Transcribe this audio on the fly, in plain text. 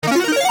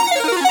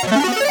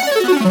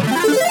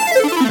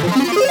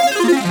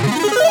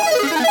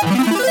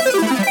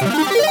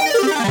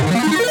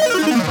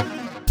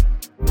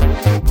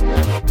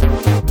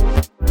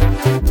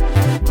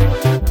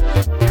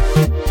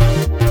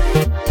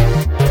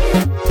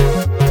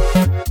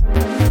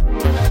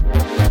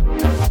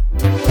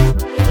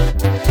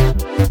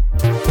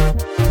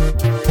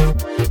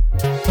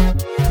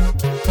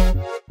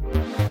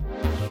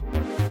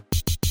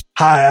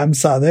Hi, I'm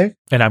Sadek.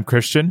 And I'm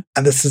Christian.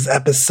 And this is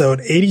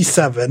episode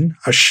 87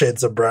 of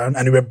Shades of Brown.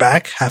 And we're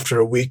back after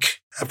a week's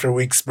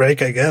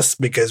break, I guess,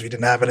 because we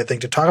didn't have anything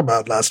to talk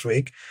about last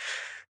week.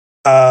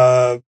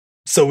 So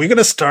we're going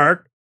to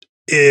start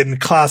in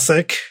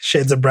classic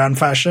Shades of Brown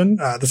fashion.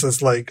 This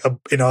is like,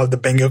 the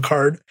bingo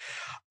card.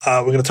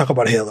 We're going to talk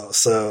about Halo.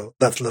 So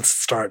let's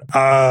start.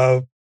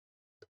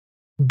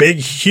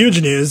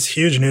 Huge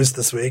news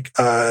this week.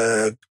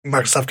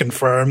 Microsoft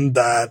confirmed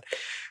that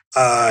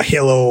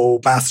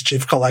Halo Master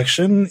Chief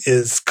Collection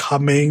is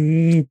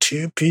coming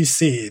to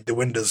PC, the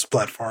Windows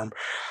platform.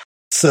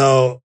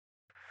 So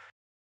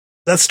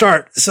let's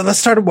start.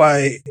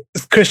 By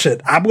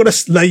Christian. I'm gonna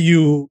let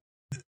you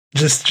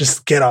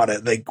just get on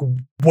it. Like,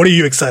 what are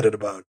you excited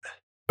about?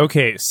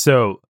 Okay,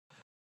 so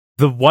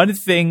the one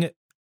thing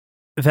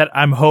that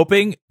I'm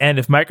hoping, and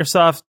if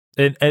Microsoft,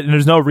 and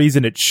there's no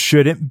reason it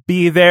shouldn't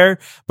be there,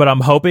 but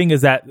I'm hoping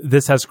is that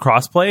this has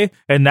crossplay,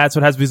 and that's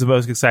what has me the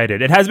most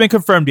excited. It hasn't been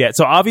confirmed yet.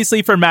 So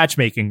obviously for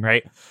matchmaking,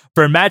 right?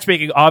 For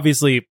matchmaking,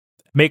 obviously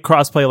make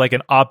crossplay like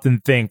an opt-in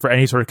thing for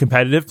any sort of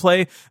competitive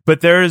play,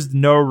 but there is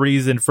no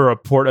reason for a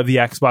port of the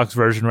Xbox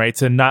version, right,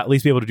 to not at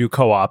least be able to do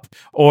co-op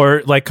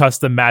or like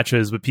custom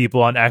matches with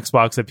people on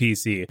Xbox and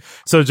PC.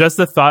 So just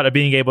the thought of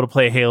being able to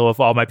play Halo with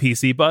all my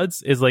PC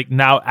buds is like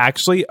now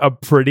actually a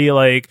pretty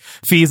like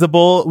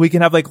feasible. We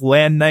can have like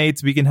LAN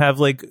nights, we can have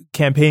like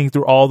campaigning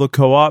through all the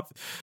co-op.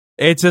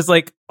 It's just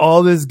like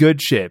all this good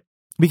shit.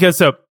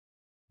 Because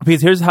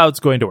here's how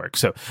it's going to work.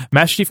 So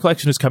Master Chief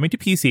Collection is coming to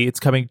PC. It's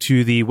coming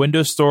to the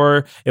Windows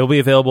Store. It will be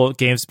available at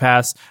Games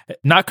Pass.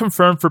 Not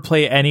confirmed for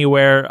Play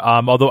Anywhere,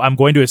 although I'm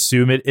going to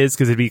assume it is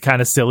because it'd be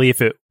kind of silly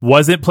if it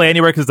wasn't Play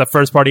Anywhere because it's a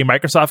first-party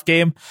Microsoft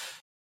game.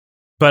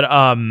 But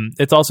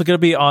it's also going to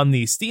be on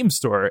the Steam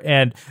Store.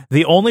 And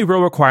the only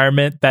real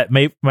requirement that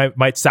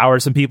might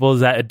sour some people is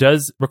that it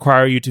does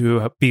require you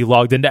to be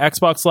logged into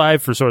Xbox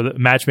Live for sort of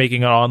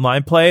matchmaking and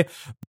online play,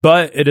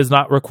 but it does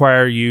not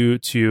require you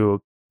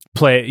to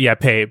pay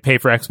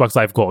for Xbox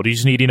Live Gold. You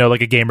just need,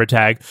 like a gamer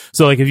tag.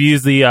 So like if you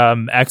use the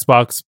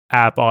Xbox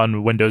app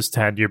on Windows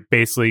 10, you're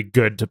basically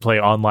good to play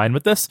online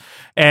with this.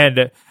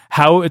 And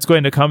how it's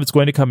going to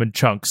come in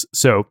chunks.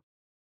 So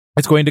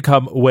it's going to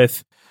come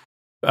with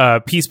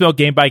piecemeal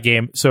game by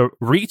game. So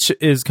Reach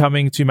is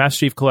coming to Master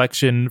Chief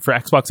Collection for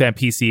Xbox and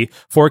PC,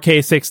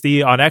 4K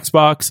 60 on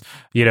Xbox,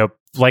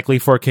 likely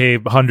 4K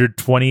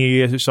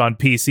 120-ish on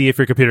PC if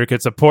your computer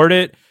could support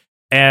it.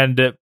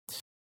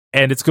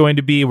 And it's going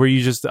to be where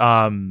you just,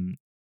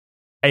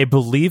 I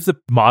believe the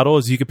model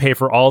is you could pay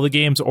for all the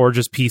games or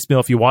just piecemeal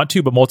if you want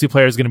to, but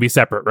multiplayer is going to be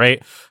separate,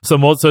 right? So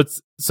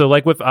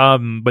like with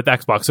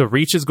Xbox, so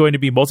Reach is going to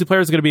be, multiplayer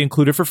is going to be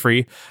included for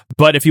free,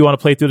 but if you want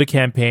to play through the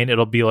campaign,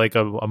 it'll be like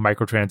a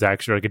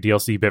microtransaction or like a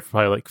DLC bit for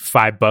probably like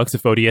 $5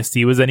 if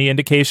ODST was any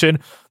indication.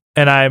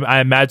 And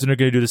I imagine they're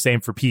going to do the same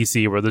for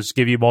PC, where they'll just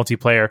give you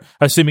multiplayer,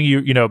 assuming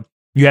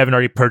you haven't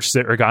already purchased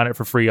it or gotten it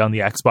for free on the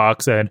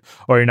Xbox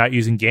or you're not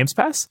using Games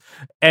Pass.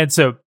 And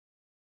so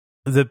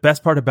the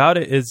best part about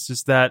it is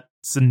just that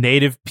it's a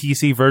native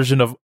PC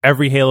version of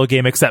every Halo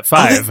game except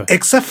 5.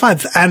 Except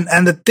 5.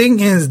 And the thing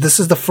is, this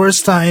is the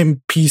first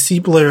time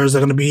PC players are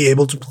going to be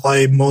able to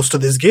play most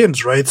of these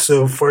games, right?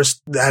 So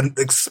first, and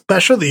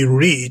especially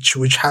Reach,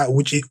 which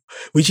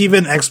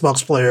even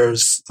Xbox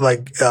players,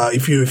 like,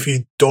 if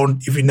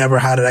you never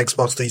had an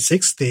Xbox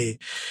 360,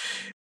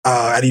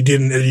 and you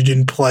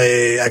didn't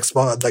play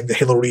Xbox, like the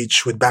Halo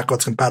Reach with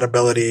backwards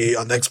compatibility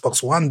on the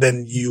Xbox One,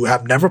 then you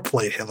have never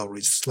played Halo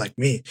Reach like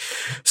me.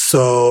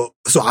 So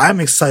I'm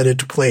excited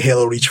to play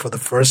Halo Reach for the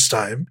first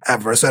time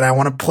ever. So I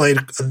want to play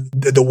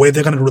the way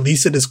they're going to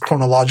release it is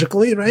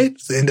chronologically, right?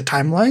 In the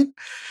timeline.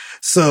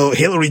 So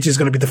Halo Reach is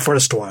going to be the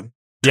first one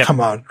to come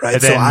out, right?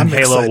 And then so I'm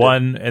Halo excited.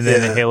 1, and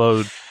then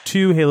Halo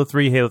 2, Halo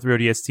 3, Halo 3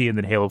 ODST, and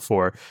then Halo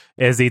 4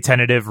 is the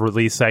tentative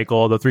release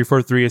cycle. The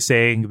 343 is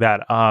saying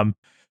that,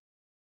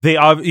 they,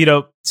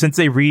 since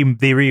they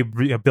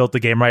rebuilt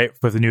the game right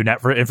with the new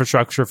network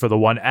infrastructure for the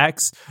One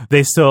X,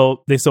 they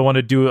still want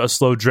to do a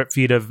slow drip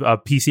feed of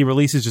PC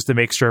releases just to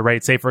make sure,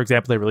 right? Say, for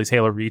example, they release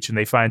Halo Reach and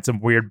they find some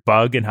weird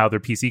bug in how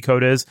their PC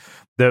code is.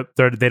 They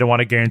don't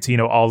want to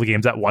guarantee, all the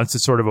games at once to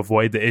sort of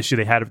avoid the issue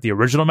they had with the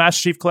original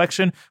Master Chief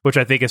Collection, which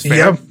I think is fair.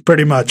 Yeah,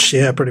 pretty much.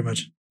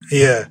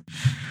 Yeah.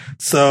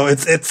 So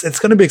it's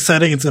going to be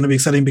exciting. It's going to be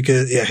exciting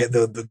because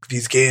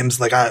these games,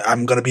 like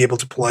I'm going to be able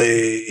to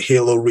play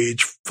Halo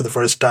Reach for the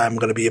first time. I'm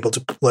going to be able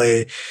to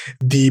play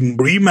the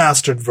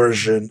remastered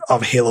version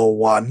of Halo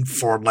 1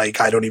 for like,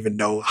 I don't even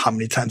know how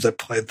many times I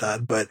played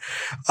that, but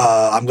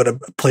I'm going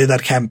to play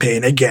that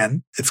campaign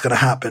again. It's going to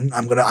happen.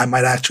 I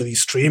might actually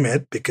stream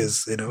it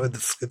because, it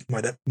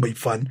might be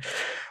fun.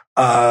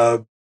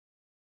 And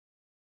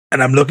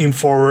I'm looking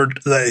forward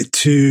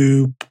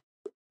to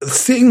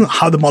seeing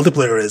how the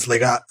multiplayer is.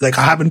 Like I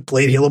haven't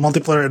played Halo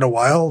multiplayer in a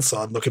while, so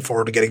I'm looking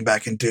forward to getting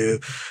back into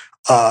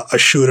a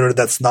shooter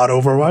that's not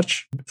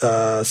Overwatch.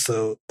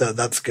 So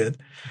that's good.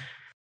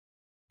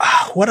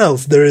 What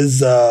else? There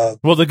is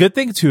well, the good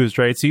thing too is,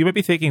 right, so you might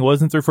be thinking,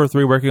 wasn't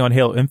 343 working on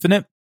Halo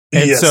Infinite?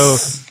 And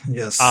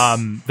yes. so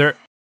there,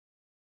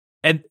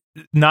 and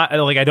not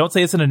like, I don't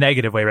say this in a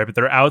negative way, right? But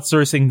they're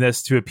outsourcing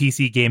this to a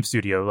PC game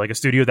studio, like a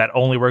studio that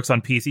only works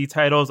on PC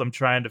titles. I'm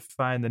trying to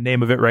find the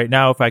name of it right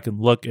now if I can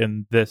look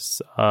in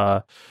this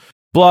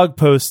blog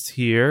post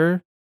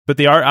here. But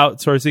they are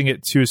outsourcing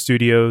it to a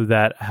studio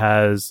that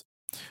has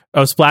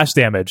Splash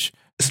Damage.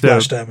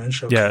 Splash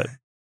Damage, okay. Yeah.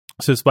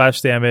 So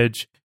Splash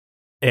Damage,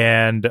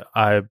 and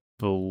I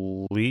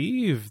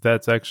believe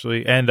that's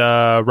actually, and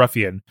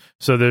Ruffian.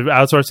 So they're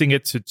outsourcing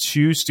it to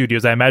two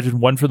studios. I imagine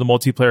one for the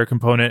multiplayer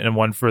component and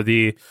one for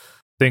the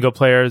single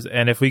players.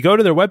 And if we go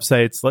to their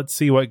websites, let's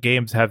see what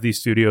games have these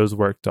studios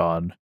worked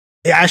on.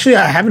 Yeah, actually,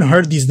 I haven't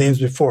heard these names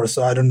before,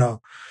 so I don't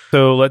know.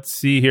 So let's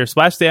see here.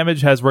 Splash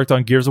Damage has worked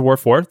on Gears of War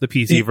 4, the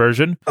PC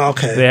version.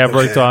 Okay. They have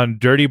worked on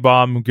Dirty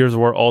Bomb, Gears of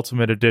War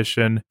Ultimate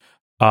Edition,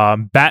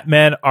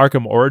 Batman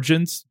Arkham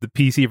Origins, the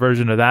PC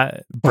version of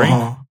that.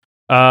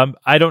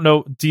 I don't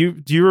know.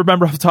 Do you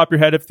remember off the top of your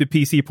head if the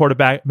PC port of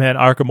Batman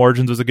Arkham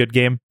Origins was a good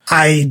game?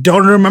 I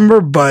don't remember,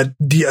 but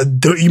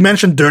you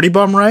mentioned Dirty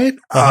Bomb, right?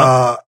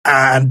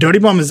 And Dirty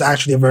Bomb is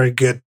actually a very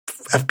good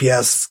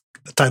FPS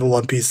title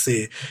on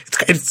PC.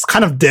 It's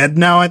kind of dead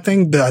now, I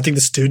think. I think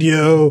the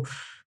studio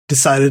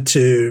decided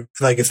to,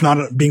 like, it's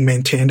not being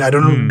maintained. I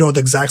don't know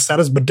the exact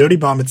status, but Dirty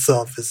Bomb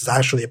itself is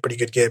actually a pretty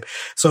good game.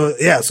 So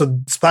yeah,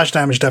 so Splash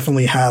Damage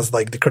definitely has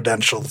like the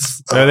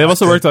credentials. They've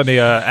also worked on the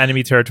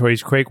Enemy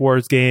Territories Quake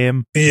Wars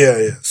game.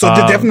 Yeah. So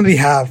they definitely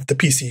have the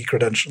PC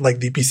credential, like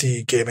the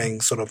PC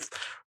gaming sort of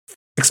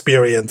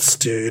experience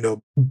to, you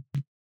know,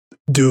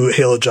 do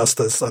Halo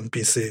justice on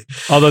PC.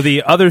 Although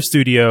the other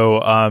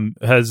studio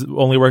has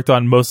only worked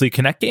on mostly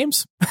Kinect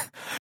games.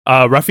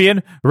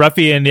 Ruffian,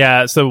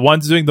 yeah. So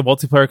one's doing the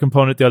multiplayer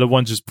component, the other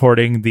one's just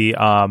porting the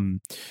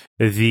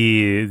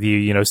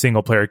you know,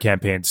 single player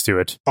campaigns to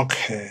it.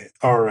 Okay,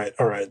 all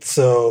right.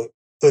 So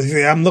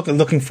yeah, I'm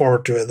looking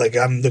forward to it. Like,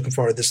 I'm looking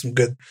forward. There's some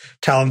good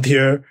talent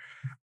here.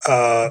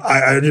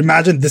 I would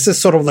imagine this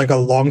is sort of like a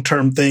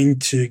long-term thing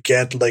to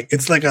get, like,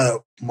 it's like a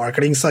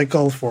marketing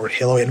cycle for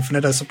Halo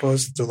Infinite, I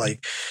suppose, to,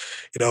 like,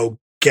 you know,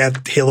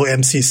 get Halo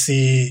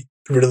MCC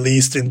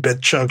released in bit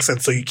chunks, and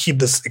so you keep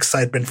this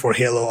excitement for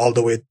Halo all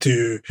the way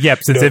to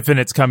since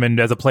Infinite's coming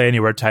as a Play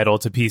Anywhere title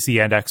to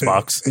PC and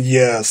Xbox.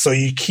 Yeah, so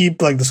you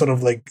keep like the sort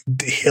of like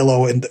the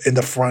Halo in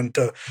the front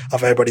of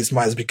everybody's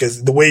minds,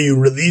 because the way you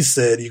release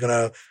it, you're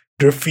gonna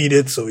defeat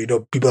it, so you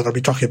know people are gonna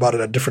be talking about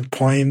it at different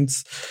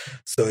points.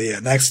 So yeah,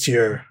 next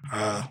year,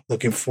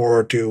 looking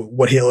forward to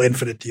what Halo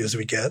Infinite news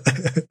we get.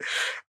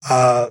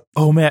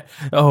 Oh man,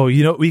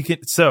 you know, we can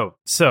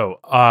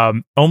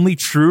only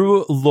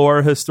true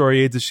lore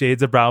historians of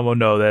Shades of Brown will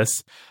know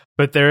this,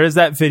 but there is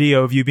that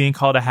video of you being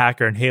called a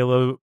hacker in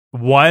Halo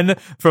 1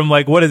 from,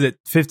 like, what is it,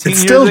 15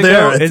 years ago?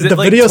 There. Is it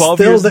like 12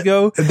 years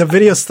ago? The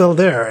video's still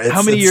there.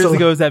 How many years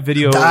ago is that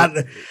video?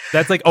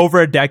 That's like over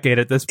a decade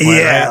at this point.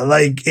 Yeah, right?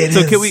 like it so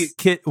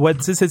is.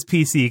 What's this his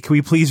PC? Can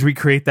we please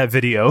recreate that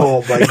video?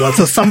 Oh my god!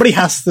 So somebody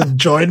has to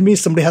join me.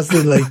 Somebody has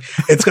to, like,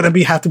 it's gonna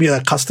have to be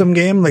a custom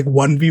game, like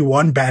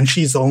 1v1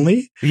 Banshees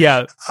only.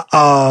 Yeah.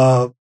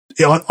 On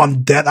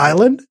Dead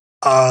Island.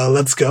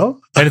 Let's go.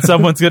 And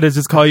someone's gonna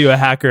just call you a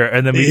hacker,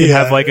 and then we can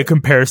have like a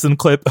comparison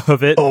clip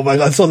of it. Oh my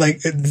god! So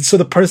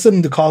the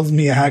person who calls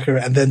me a hacker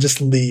and then just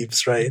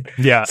leaves, right?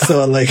 Yeah.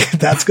 So like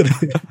that's gonna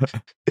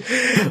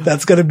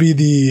be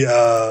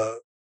the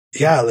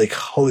like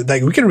holy,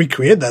 like we can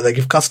recreate that. Like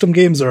if custom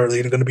games are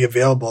going to be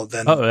available,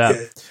 then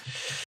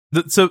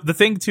So the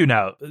thing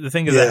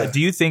is that, do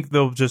you think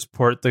they'll just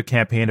port the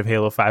campaign of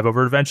Halo 5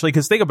 over eventually?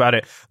 Because think about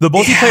it, the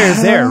multiplayer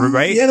is there,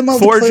 right? Yeah, the multiplayer,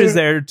 Forge is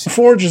there.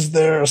 Forge is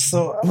there.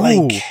 So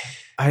like,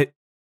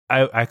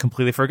 I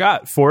completely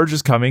forgot. Forge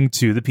is coming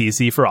to the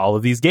PC for all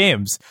of these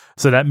games.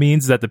 So that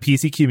means that the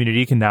PC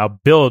community can now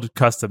build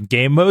custom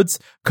game modes,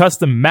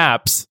 custom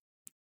maps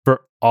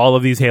for all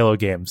of these Halo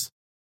games.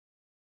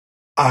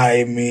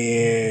 I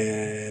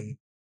mean,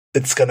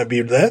 it's gonna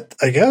be lit,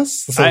 I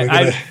guess.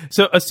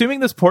 So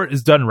assuming this port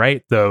is done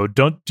right, though,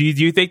 do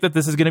you think that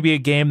this is gonna be a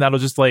game that'll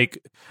just like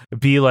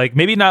be like,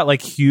 maybe not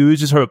like huge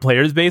just from a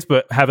player's base,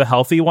 but have a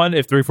healthy one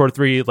if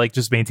 343 like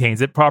just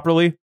maintains it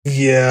properly?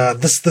 Yeah,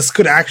 this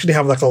could actually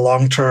have like a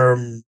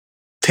long-term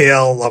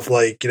tail of,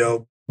 like, you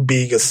know,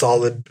 being a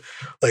solid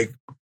like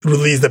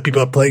release that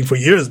people are playing for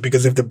years,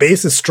 because if the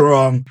base is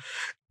strong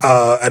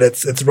and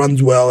it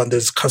runs well and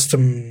there's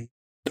custom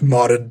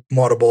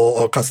moddable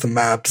or custom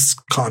maps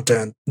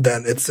content,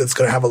 then it's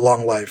going to have a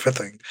long life, I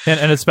think.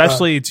 And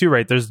especially too,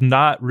 right, there's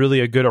not really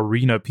a good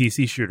arena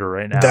PC shooter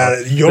right now.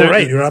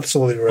 You're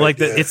absolutely right.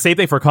 Like it's same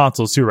thing for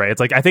consoles too, right?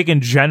 It's like, I think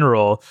in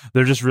general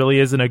there just really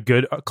isn't a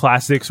good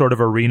classic sort of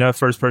arena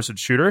first person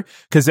shooter,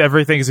 because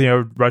everything's, you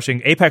know,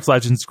 rushing. Apex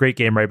Legends, great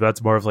game, right? But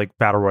that's more of like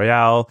battle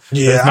royale.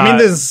 Yeah,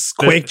 there's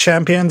Quake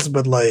Champions,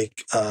 but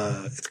like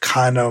it's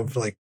kind of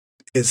like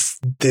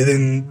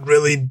didn't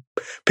really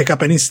pick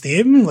up any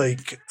steam,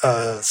 like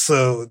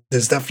so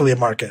there's definitely a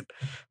market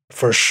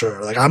for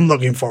sure. Like I'm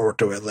looking forward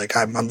to it. Like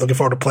I'm looking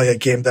forward to play a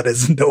game that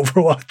isn't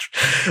Overwatch,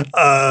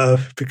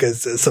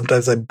 because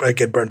sometimes I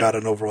get burnt out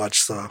on Overwatch.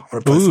 So I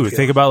want to play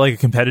think about like a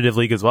competitive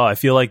league as well. I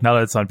feel like now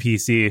that it's on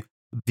PC,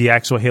 the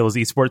actual Halo's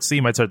esports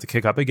scene might start to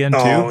kick up again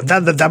Oh, too.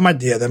 that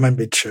might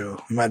be true.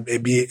 You might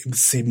maybe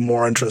see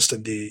more interest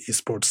in the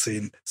esports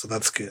scene, so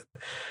that's good.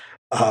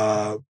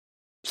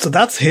 So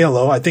that's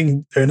Halo. I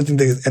think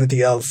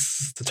anything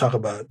else to talk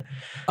about?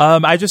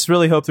 I just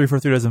really hope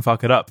 343 doesn't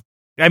fuck it up.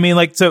 I mean,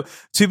 like, so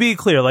to be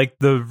clear, like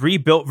the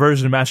rebuilt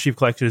version of Master Chief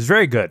Collection is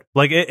very good.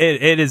 Like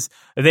it is,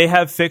 they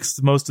have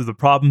fixed most of the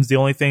problems. The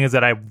only thing is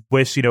that I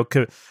wish,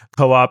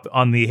 co-op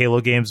on the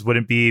Halo games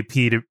wouldn't be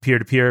peer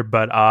to peer,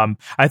 but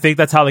I think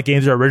that's how the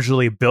games are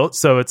originally built.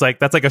 So it's like,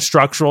 that's like a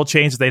structural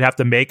change that they'd have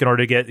to make in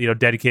order to get,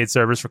 dedicated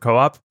servers for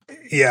co-op.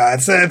 Yeah,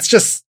 it's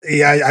just,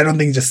 I don't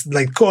think just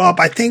like co-op.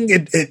 I think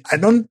I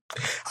don't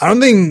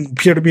think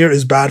peer to peer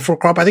is bad for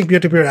co-op. I think peer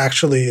to peer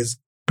actually is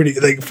pretty,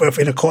 like,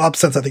 in a co-op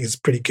sense, I think it's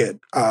pretty good.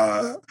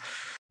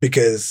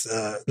 Because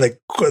like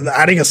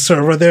adding a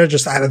server there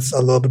just adds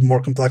a little bit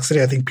more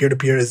complexity. I think peer to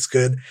peer is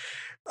good.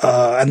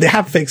 And they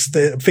have fixed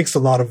a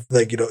lot of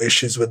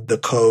issues with the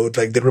code.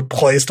 Like they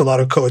replaced a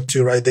lot of code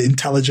too, right? The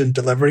intelligent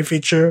delivery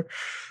feature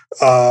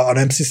on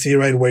MCC,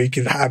 right, where you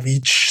can have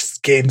each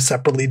game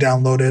separately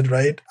downloaded,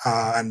 right?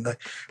 And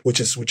which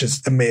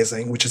is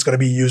amazing, which is going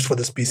to be used for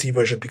this PC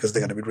version because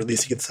they're going to be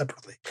releasing it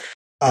separately.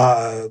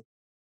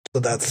 So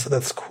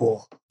that's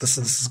cool. This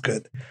is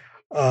good.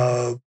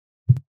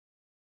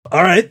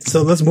 All right,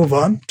 so let's move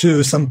on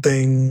to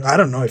something. I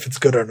don't know if it's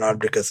good or not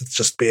because it's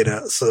just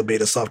beta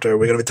software.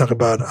 We're going to be talking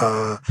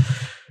about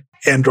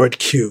Android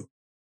Q.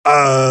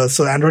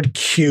 So Android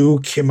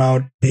Q came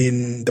out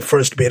in the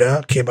first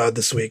beta, came out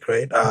this week,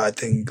 right? I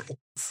think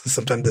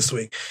sometime this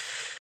week.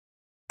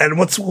 And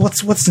what's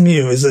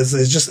new is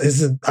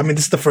it? I mean,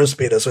 this is the first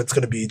beta, so it's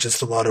going to be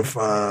just a lot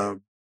of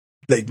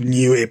like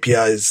new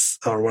APIs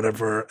or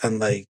whatever, and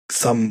like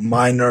some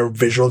minor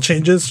visual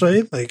changes,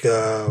 right? Like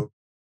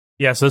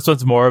yeah, so this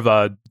one's more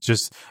of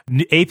just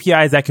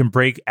APIs that can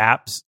break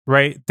apps,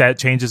 right? That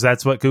changes.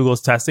 That's what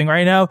Google's testing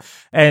right now.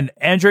 And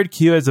Android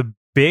Q has a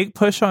big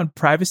push on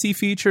privacy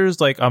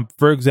features. Like,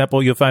 for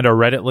example, you'll find a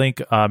Reddit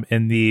link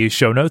in the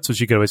show notes,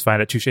 which you can always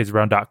find at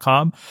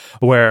twoshadesbrown.com,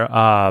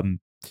 where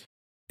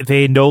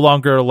they no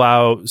longer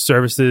allow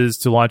services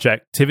to launch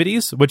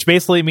activities, which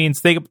basically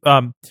means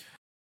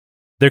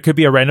there could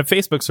be a random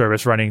Facebook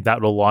service running that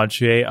will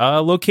launch a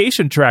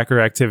location tracker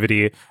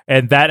activity,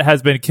 and that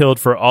has been killed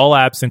for all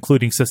apps,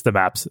 including system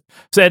apps.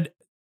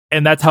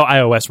 And that's how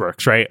iOS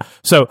works, right?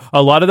 So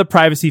a lot of the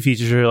privacy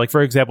features are like,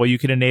 for example, you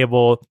can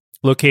enable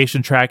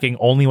location tracking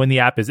only when the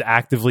app is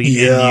actively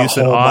in use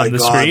and on the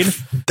screen.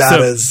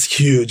 That is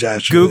huge,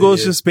 actually. Google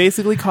is just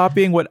basically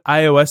copying what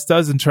iOS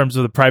does in terms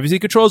of the privacy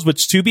controls,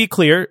 which, to be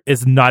clear,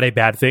 is not a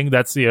bad thing.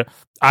 That's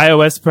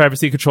iOS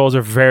privacy controls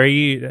are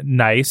very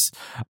nice.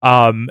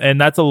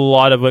 And that's a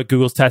lot of what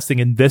Google's testing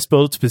in this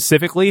build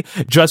specifically,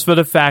 just for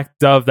the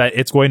fact of that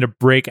it's going to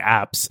break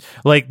apps.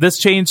 Like this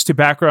change to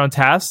background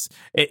tasks,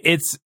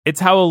 it's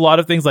how a lot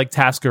of things like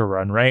Tasker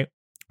run, right?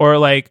 Or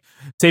like,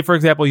 say, for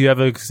example, you have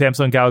a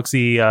Samsung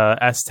Galaxy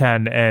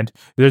S10 and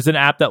there's an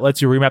app that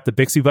lets you remap the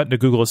Bixby button to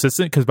Google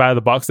Assistant because by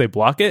the box they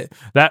block it.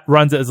 That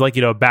runs as like,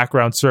 a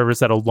background service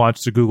that'll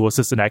launch the Google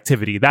Assistant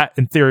activity. That,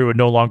 in theory, would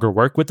no longer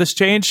work with this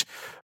change.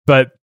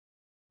 But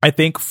I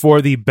think for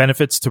the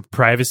benefits to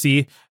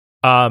privacy,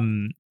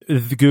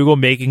 Google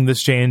making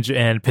this change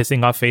and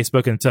pissing off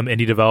Facebook and some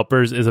indie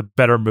developers is a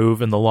better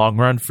move in the long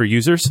run for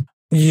users.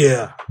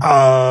 Yeah.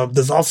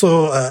 There's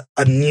also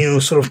a new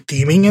sort of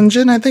theming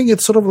engine. I think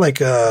it's sort of like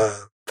a...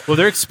 Well,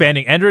 they're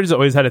expanding. Android has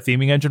always had a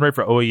theming engine, right,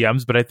 for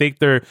OEMs, but I think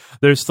they're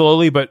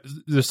slowly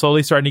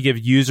starting to give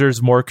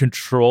users more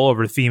control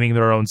over theming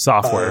their own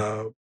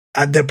software.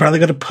 And they're probably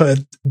going to put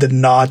the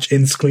notch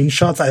in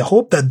screenshots. I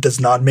hope that does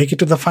not make it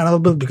to the final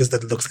build because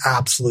that looks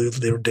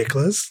absolutely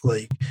ridiculous.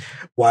 Like,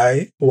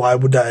 why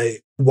would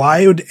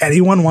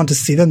anyone want to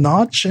see the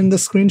notch in the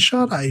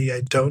screenshot?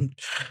 I don't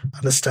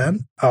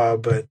understand.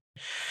 But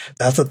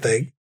that's the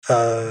thing.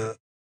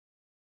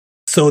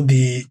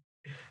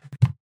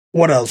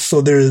 What else?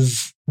 So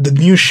there's the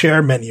new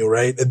share menu,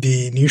 right?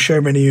 The new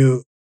share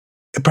menu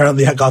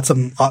apparently got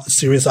some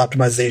serious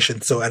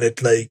optimization. So, and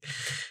it like,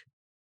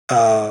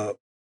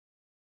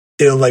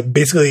 it'll like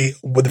basically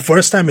with the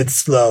first time it's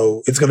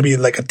slow, it's going to be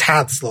like a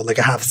tad slow, like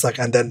a half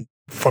second. And then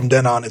from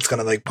then on, it's going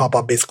to like pop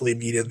up basically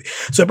immediately.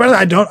 So apparently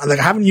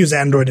I haven't used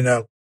Android in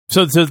a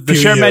So the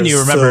share menu,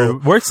 remember,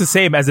 works the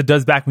same as it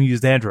does back when you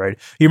used Android.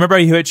 You remember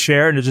how you hit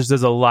share and it just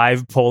does a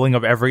live polling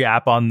of every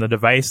app on the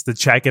device to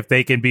check if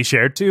they can be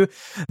shared to?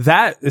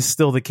 That is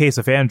still the case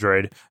with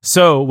Android.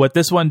 So what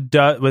this one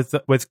does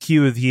with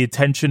Q, the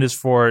intention is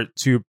for it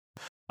to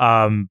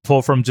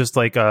pull from just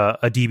like a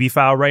DB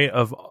file, right,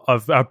 of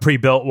a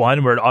pre-built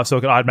one where it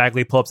also can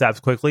automatically pull up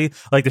apps quickly,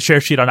 like the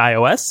share sheet on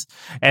iOS,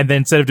 and then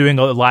instead of doing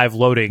a live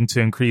loading to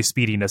increase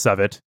speediness of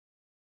it.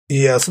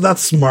 Yeah, so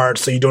that's smart.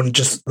 So you don't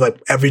just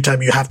like every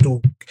time you have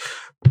to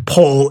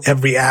pull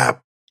every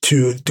app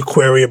to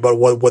query about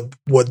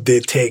what they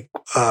take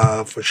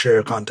for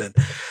share content.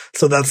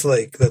 So that's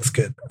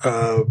good.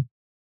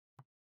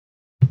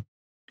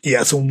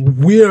 Yeah, so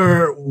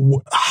we're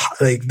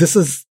like, this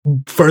is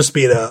first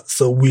beta,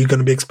 so we're going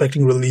to be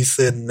expecting release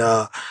in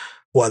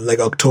like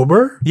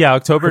October? Yeah,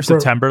 October,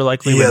 September,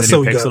 likely when the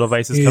new Pixel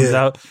devices comes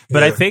out.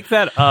 But I think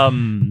that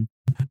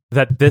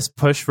that this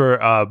push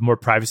for more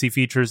privacy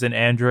features in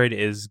Android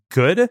is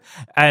good,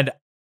 and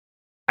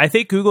I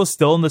think Google's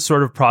still in the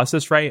sort of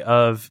process, right,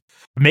 of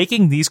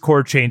making these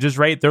core changes,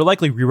 right? They're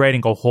likely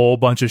rewriting a whole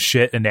bunch of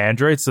shit in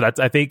Android. So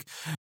I think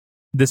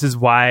this is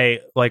why,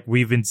 like,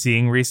 we've been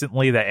seeing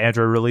recently that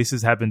Android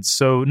releases have been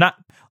so not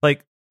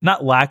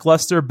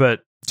lackluster,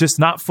 but just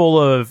not full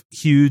of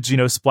huge,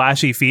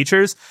 splashy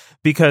features,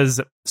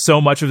 because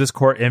so much of this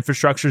core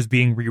infrastructure is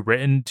being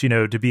rewritten,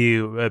 to be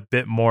a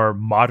bit more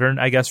modern,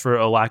 I guess, for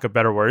a lack of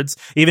better words,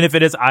 even if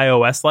it is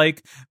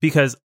iOS-like,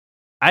 because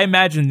I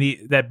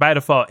imagine that by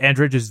default,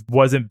 Android just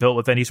wasn't built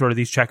with any sort of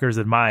these checkers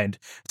in mind.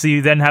 So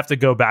you then have to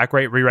go back,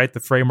 right, rewrite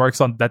the frameworks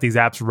that these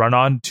apps run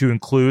on to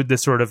include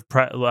this sort of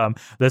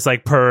this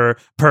like per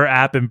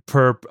app and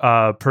per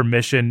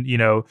permission,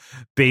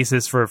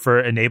 basis for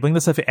enabling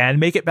this stuff, and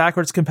make it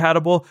backwards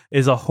compatible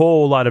is a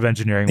whole lot of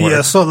engineering work.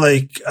 Yeah, so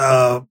like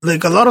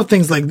a lot of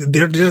things, like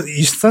they're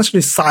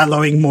essentially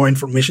siloing more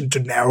information to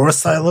narrower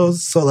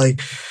silos. So like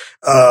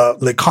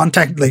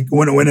contact, like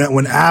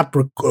when app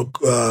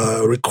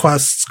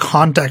requests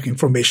contact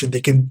information,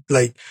 they can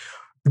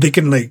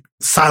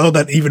silo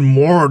that even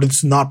more to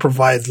not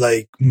provide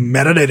like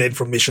metadata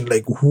information,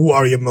 like who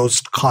are your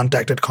most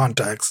contacted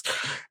contacts,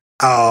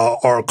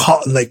 or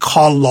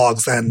call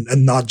logs and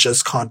not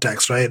just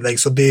contacts, right? Like,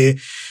 so they're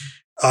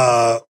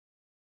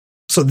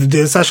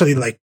essentially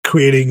like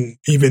creating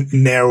even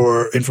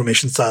narrower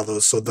information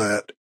silos, so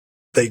that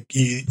like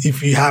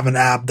if you have an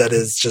app that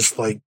is just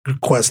like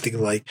requesting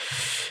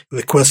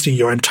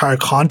your entire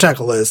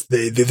contact list,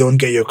 they don't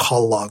get your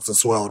call logs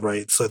as well,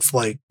 right? So it's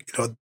like,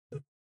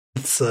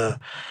 it's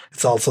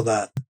also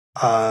that.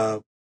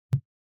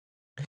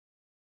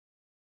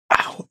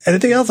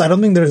 Anything else? I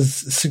don't think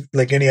there's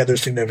like any other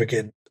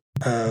significant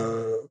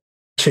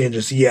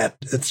changes yet.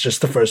 It's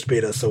just the first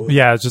beta, so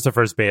yeah, it's just the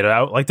first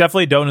beta. Like,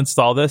 definitely don't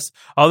install this.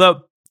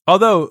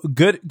 Although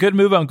good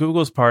move on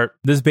Google's part,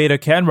 this beta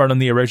can run on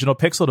the original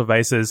Pixel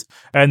devices,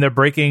 and they're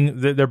breaking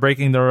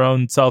their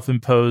own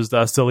self-imposed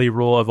silly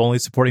rule of only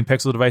supporting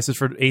Pixel devices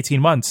for 18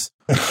 months.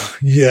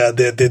 Yeah,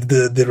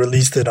 they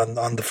released it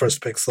on the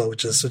first Pixel,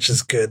 which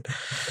is good.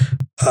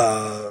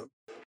 I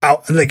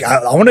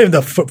wonder if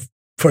the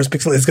first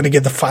Pixel is going to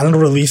get the final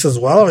release as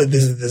well, or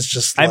this is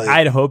just like...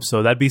 I'd hope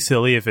so. That'd be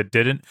silly if it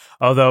didn't.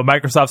 Although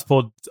Microsoft's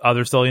pulled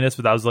other silliness,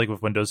 but that was like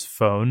with Windows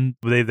Phone.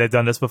 They've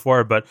done this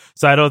before, but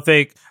so I don't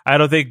think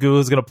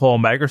Google's going to pull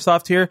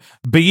Microsoft here.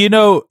 But you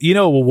know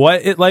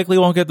what? It likely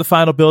won't get the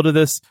final build of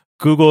this.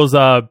 Google's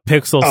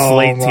Pixel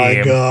Slate team. Oh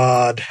my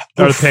god!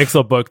 Or the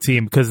Pixel Book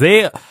team, because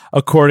they,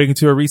 according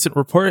to a recent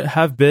report,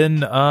 have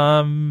been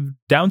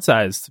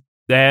downsized.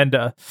 And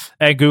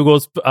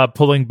Google's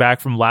pulling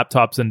back from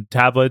laptops and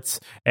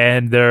tablets,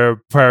 and they're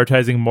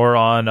prioritizing more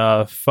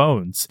on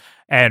phones.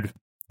 And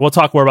we'll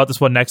talk more about this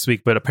one next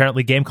week, but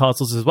apparently game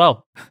consoles as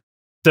well.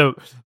 So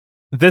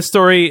this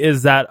story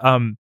is that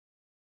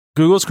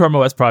Google's Chrome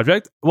OS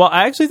project, well,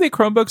 I actually think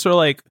Chromebooks are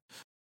like,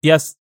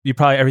 yes,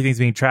 everything's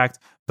being tracked,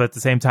 but at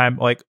the same time,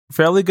 like,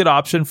 fairly good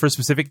option for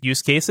specific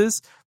use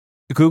cases.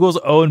 Google's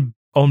own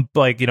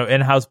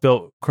in-house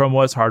built Chrome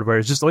OS hardware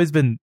has just always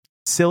been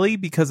silly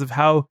because of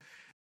how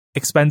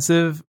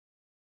expensive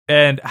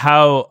and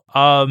how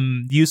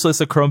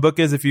useless a Chromebook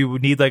is. If you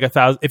need like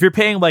if you're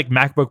paying like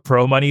MacBook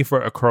Pro money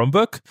for a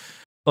Chromebook,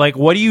 like,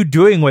 what are you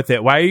doing with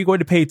it? Why are you going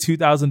to pay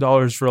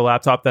 $2,000 for a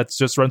laptop that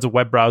just runs a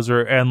web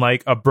browser and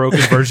like a broken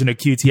version of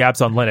Qt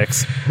apps on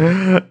Linux?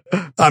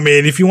 I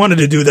mean, if you wanted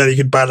to do that, you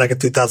could buy like a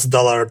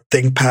 $2,000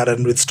 ThinkPad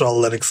and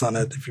install Linux on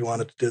it if you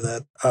wanted to do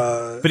that.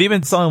 But even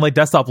installing like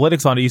desktop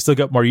Linux on it, you still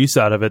get more use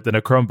out of it than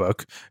a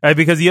Chromebook,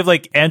 because you have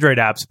like Android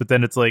apps. But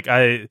then it's like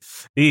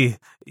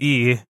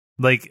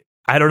like,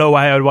 I don't know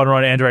why I would want to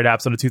run Android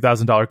apps on a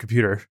 $2,000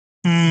 computer.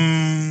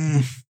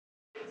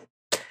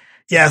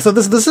 Yeah, so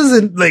this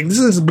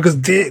is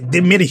because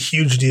they made a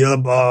huge deal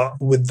about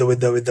with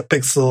the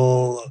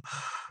Pixel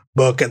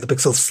Book and the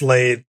Pixel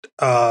Slate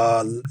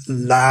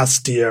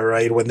last year,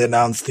 right, when they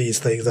announced these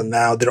things, and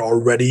now they're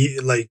already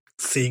like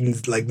seeing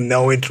like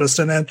no interest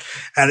in it,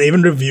 and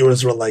even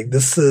reviewers were like,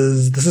 this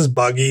is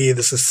buggy,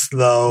 this is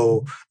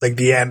slow, like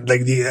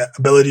the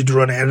ability to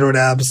run Android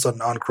apps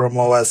on Chrome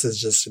OS is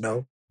just,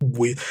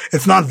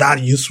 it's not that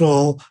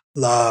useful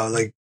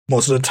like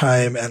most of the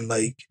time, and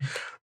like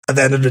at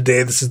the end of the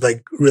day, this is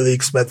like really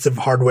expensive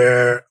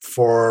hardware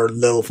for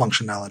little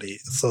functionality.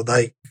 So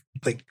like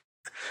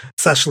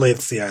essentially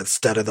it's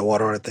dead in the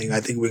water, I think.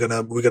 I think we're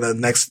gonna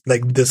next,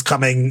 like this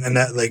coming, and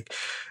that like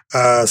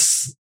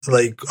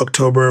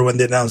October, when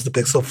they announce the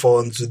Pixel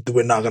phones,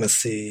 we're not going to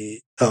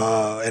see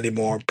any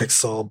more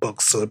Pixel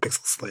Books or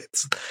Pixel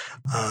Slates.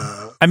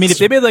 I mean, if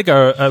they made like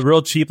a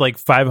real cheap, like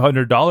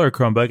 $500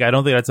 Chromebook, I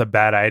don't think that's a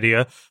bad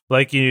idea.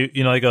 Like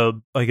like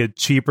a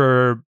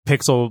cheaper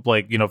Pixel,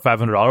 like,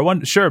 $500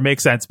 one, sure,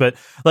 makes sense. But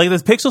like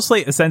this Pixel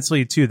Slate,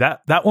 essentially too,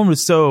 that one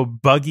was so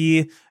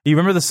buggy. You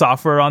remember the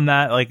software on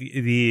that, like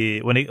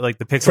the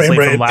Pixel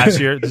Slate from last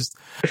year, just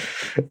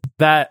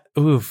that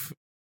oof.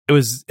 it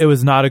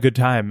was not a good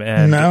time,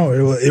 and no,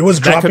 it was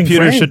that dropping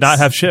computer frames. should not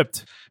have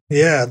shipped.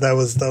 Yeah, that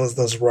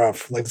was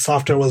rough. Like the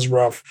software was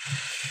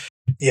rough.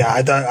 Yeah,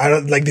 I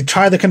don't like they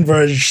tried to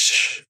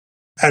converge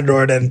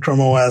Android and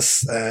Chrome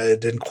OS.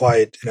 It didn't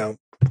quite,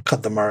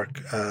 cut the mark.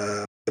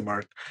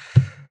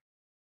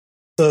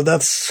 So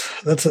that's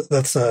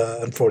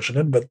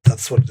unfortunate, but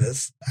that's what it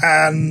is.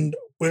 And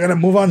we're gonna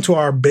move on to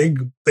our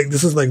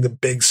this is like the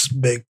big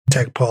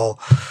tech poll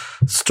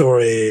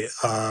story.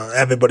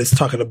 Everybody's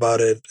talking about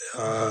it.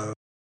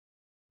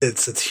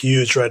 It's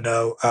huge right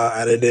now,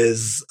 and it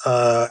is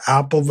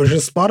Apple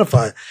versus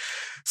Spotify.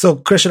 So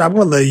Christian, I'm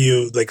gonna let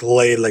you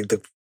lay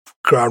the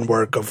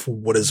groundwork of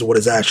what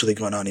is actually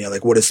going on here.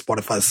 Like, what is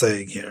Spotify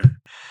saying here?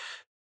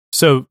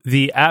 So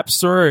the App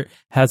Store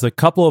has a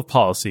couple of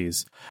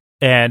policies.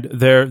 And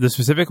the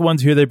specific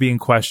ones here that are being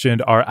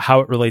questioned are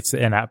how it relates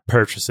to in-app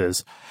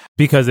purchases.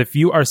 Because if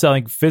you are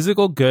selling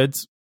physical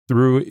goods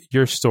through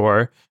your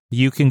store,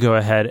 you can go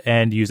ahead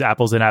and use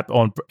Apple's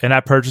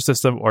in-app purchase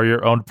system or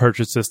your own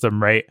purchase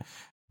system, right?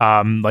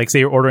 Like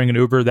say you're ordering an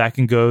Uber, that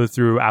can go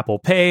through Apple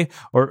Pay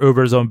or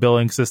Uber's own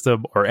billing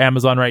system or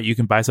Amazon, right? You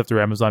can buy stuff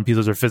through Amazon because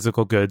those are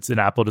physical goods and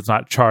Apple does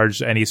not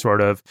charge any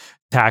sort of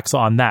tax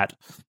on that.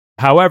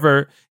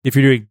 However, if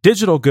you're doing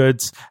digital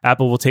goods,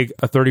 Apple will take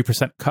a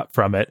 30% cut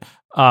from it.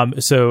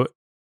 So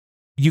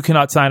you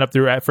cannot sign up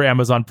for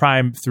Amazon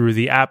Prime through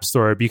the App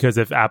Store because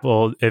if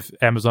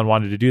Amazon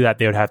wanted to do that,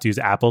 they would have to use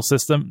Apple's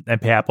system and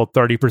pay Apple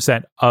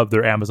 30% of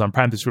their Amazon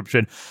Prime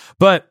subscription.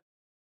 But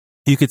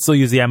you could still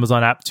use the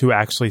Amazon app to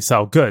actually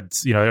sell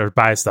goods, or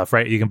buy stuff,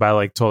 right? You can buy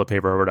like toilet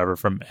paper or whatever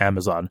from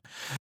Amazon.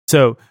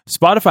 So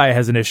Spotify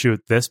has an issue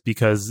with this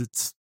because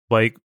it's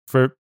like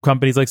for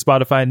companies like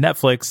Spotify and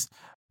Netflix,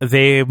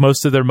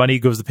 most of their money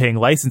goes to paying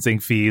licensing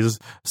fees.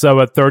 So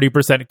a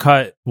 30%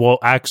 cut will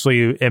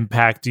actually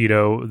impact,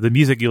 the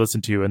music you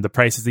listen to and the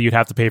prices that you'd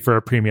have to pay for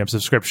a premium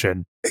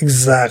subscription.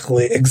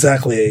 Exactly.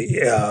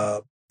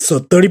 So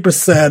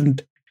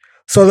 30%.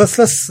 So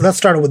let's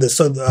start with this.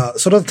 So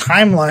the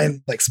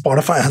timeline, like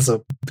Spotify has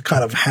a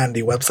kind of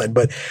handy website,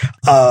 but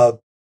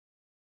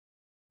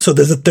so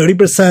there's a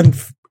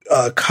 30%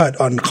 cut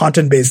on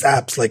content-based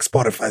apps like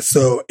Spotify.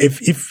 So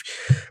if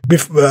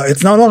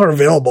it's no longer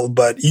available,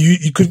 but you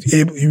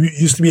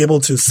used to be able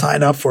to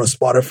sign up for a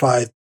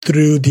Spotify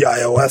through the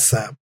iOS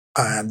app,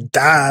 and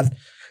that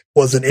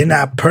was an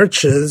in-app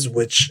purchase,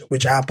 which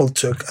Apple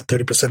took a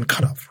 30%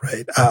 cut off,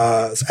 right?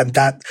 And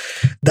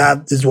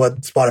that is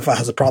what Spotify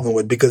has a problem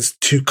with, because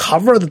to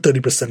cover the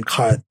 30%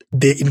 cut,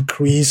 they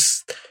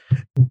increase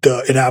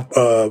the in-app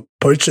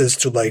purchase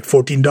to like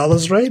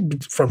 $14,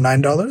 right, from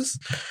 $9.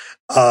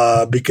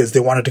 Because they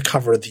wanted to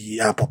cover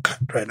the Apple cut,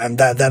 right? And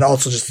that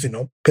also just,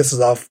 pisses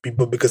off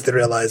people because they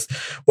realize,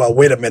 well,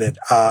 wait a minute.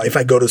 If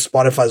I go to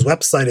Spotify's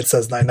website, it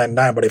says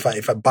 $9.99, but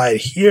if I buy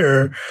it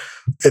here,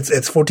 it's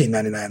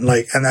 $14.99.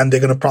 Like, and they're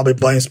going to probably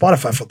blame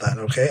Spotify for that,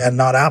 okay? And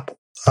not Apple.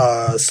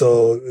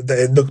 So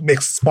it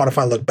makes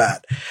Spotify look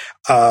bad.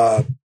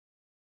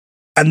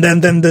 And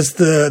then there's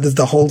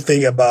the whole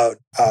thing about,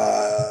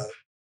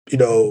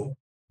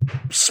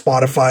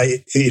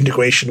 Spotify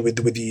integration with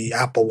the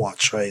Apple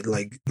Watch, right?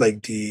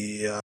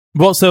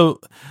 Well, so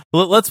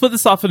let's put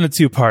this off into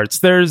two parts.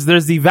 There's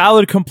the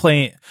valid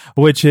complaint,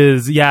 which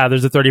is,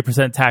 there's a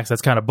 30% tax.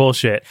 That's kind of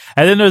bullshit.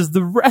 And then there's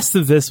the rest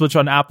of this, which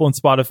on Apple and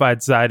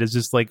Spotify's side is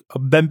just like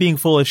them being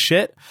full of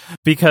shit,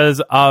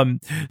 because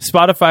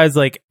Spotify's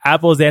like,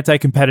 Apple is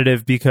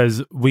anti-competitive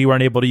because we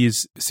weren't able to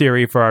use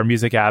Siri for our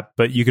music app,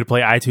 but you could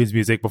play iTunes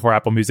Music before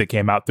Apple Music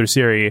came out through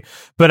Siri.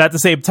 But at the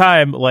same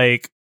time,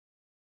 like,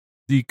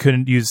 you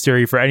couldn't use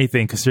Siri for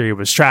anything because Siri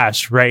was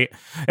trash, right?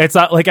 It's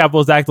not like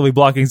Apple is actively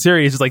blocking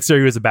Siri. It's just like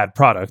Siri was a bad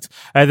product.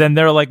 And then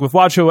they're like, with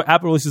WatchOS,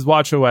 Apple releases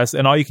WatchOS,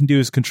 and all you can do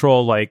is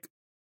control like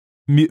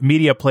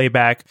media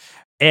playback.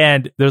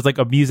 And there's like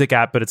a music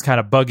app, but it's kind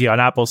of buggy on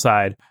Apple's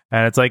side.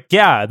 And it's like,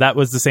 that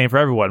was the same for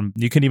everyone.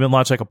 You couldn't even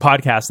launch like a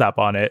podcast app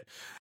on it.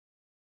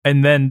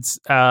 And then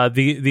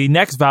the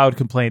next valid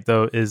complaint,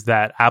 though, is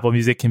that Apple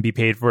Music can be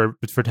paid for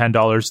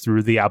 $10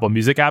 through the Apple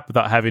Music app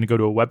without having to go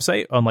to a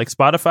website, unlike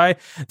Spotify.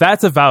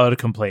 That's a valid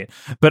complaint.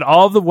 But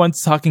all of the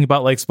ones talking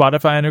about like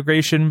Spotify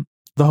integration,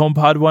 the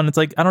HomePod one, it's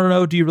like, I don't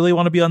know, do you really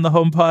want to be on the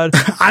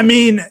HomePod? I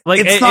mean,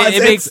 like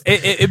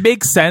it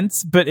makes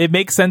sense, but it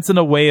makes sense in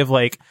a way of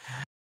like,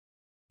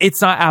 it's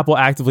not Apple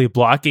actively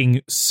blocking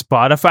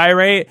Spotify,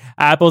 right?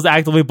 Apple's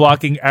actively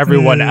blocking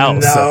everyone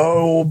else.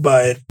 No,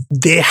 but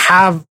they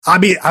have. I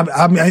mean,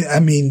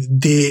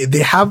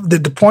 they have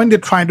the point they're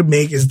trying to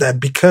make is that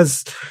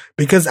because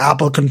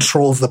Apple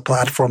controls the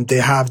platform,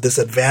 they have this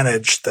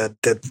advantage so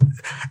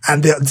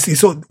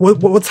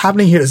what's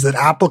happening here is that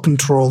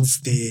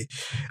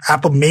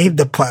Apple made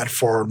the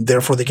platform,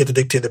 therefore they get to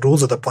dictate the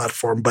rules of the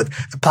platform. But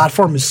the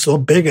platform is so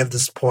big at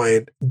this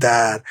point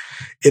that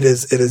it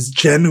is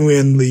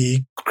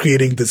genuinely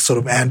creating this sort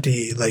of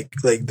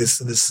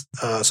this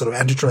sort of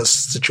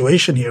antitrust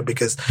situation here,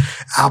 because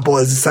Apple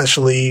is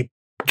essentially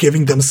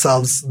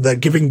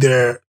giving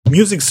their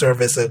music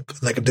service a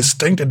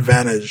distinct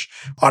advantage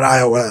on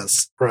iOS,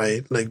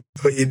 right? Like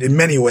in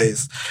many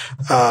ways.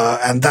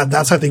 And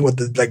that's, I think, what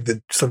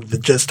the sort of the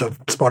gist of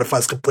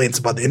Spotify's complaints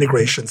about the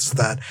integrations,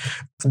 that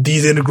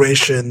these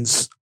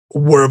integrations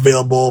were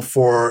available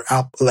for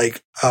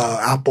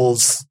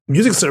Apple's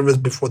music service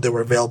before they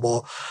were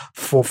available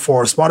for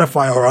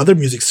Spotify or other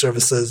music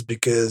services,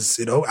 because,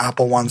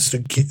 Apple wants to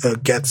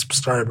get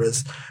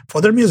subscribers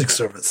for their music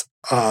service.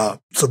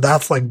 So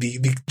that's like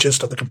the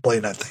gist of the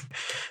complaint, I think.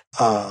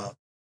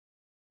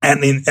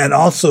 And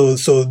also,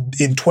 so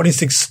in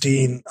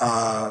 2016,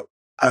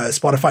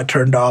 Spotify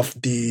turned off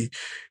the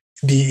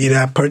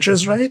in-app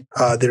purchase, right?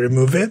 They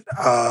remove it,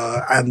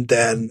 and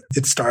then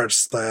it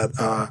starts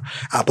that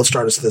Apple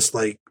starts this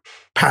like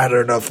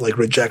pattern of like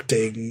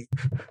rejecting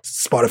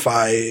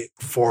Spotify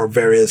for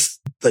various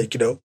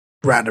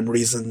random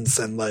reasons,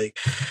 and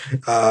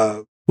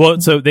well,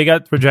 so they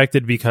got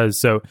rejected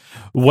because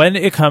when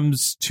it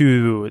comes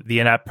to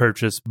the in-app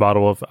purchase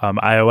model of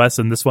iOS,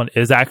 and this one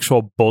is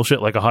actual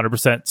bullshit, like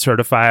 100%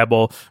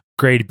 certifiable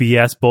grade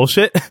BS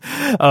bullshit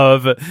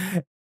of,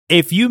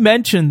 if you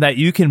mention that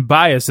you can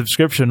buy a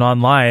subscription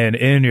online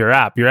in your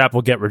app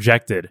will get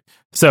rejected.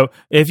 So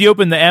if you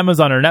open the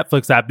Amazon or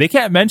Netflix app, they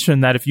can't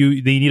mention that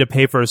they need to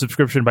pay for a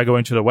subscription by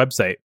going to their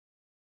website.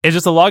 It's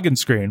just a login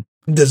screen.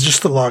 There's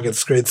just a login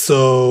screen.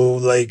 So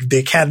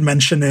they can't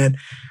mention it.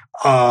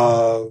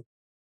 So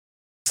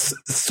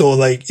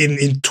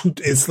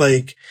it's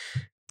like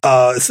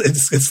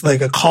it's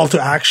like a call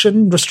to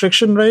action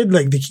restriction, right?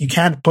 Like you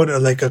can't put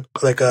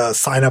a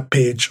sign up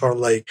page, or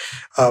you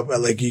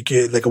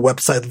get like a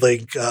website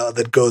link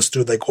that goes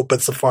to like Open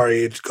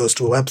Safari. It goes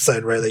to a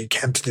website, right? Like you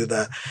can't do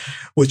that.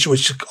 Which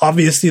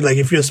obviously, like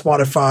if you're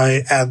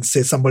Spotify and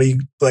say somebody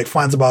like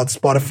finds about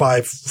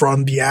Spotify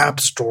from the App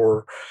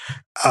Store,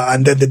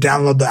 and then they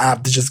download the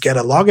app, they just get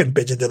a login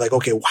page, and they're like,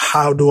 okay,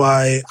 how do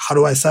I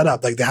set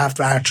up? Like they have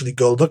to actually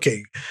go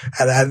looking,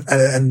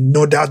 and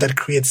no doubt that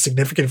creates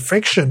significant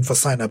friction for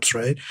signups,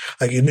 right?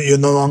 Like you're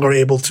no longer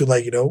able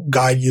to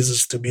guide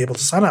users to be able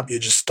to sign up. You're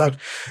just stuck.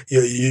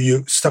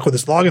 You're stuck with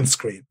this login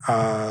screen.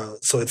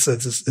 So it's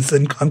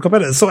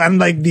uncompetitive. So, and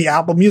like the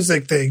Apple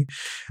Music thing,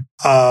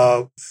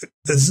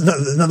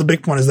 another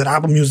big one is that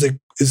Apple Music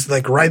is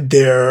like right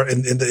there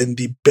in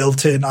the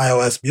built-in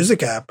iOS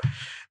music app.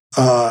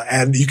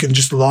 And you can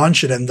just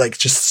launch it and like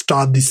just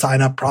start the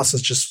sign up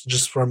process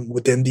just from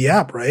within the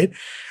app, right?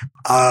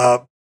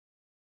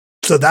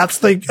 So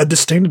that's like a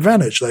distinct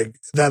advantage. Like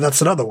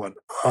that's another one.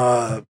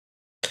 What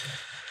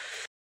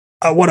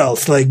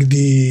else? Like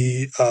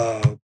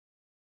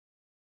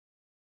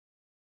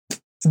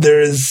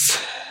there's,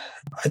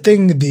 I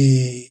think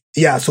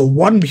so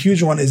one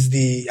huge one is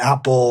the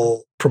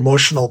Apple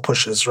promotional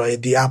pushes, right?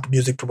 The Apple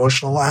Music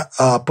promotional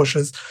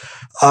pushes,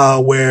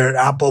 where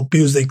Apple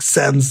Music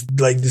sends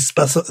like these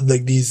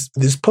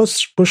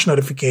push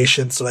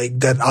notifications like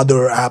that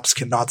other apps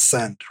cannot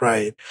send,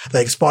 right?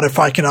 Like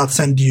Spotify cannot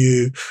send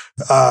you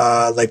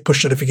like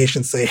push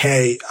notifications say,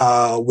 hey,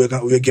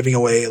 we're giving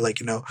away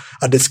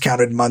a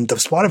discounted month of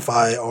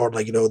Spotify, or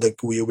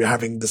we're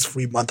having this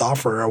free month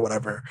offer or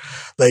whatever.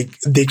 Like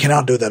they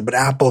cannot do that, but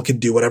Apple can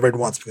do whatever it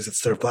wants because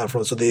it's their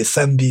platform. So they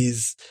send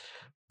these.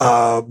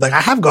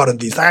 I have gotten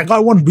these. I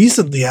got one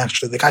recently,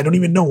 actually. Like I don't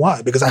even know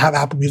why, because I have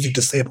Apple Music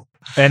disabled.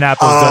 And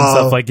Apple's done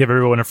stuff like give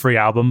everyone a free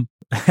album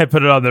and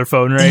put it on their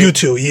phone, right?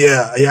 YouTube,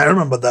 yeah, I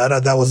remember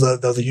that. That was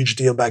a huge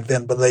deal back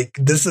then. But like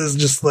this is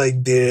just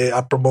like they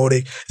are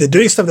promoting. They're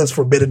doing stuff that's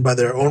forbidden by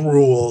their own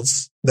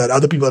rules that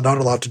other people are not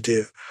allowed to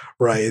do,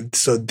 right?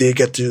 So they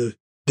get to.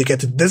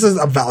 This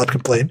is a valid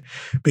complaint,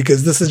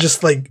 because this is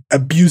just like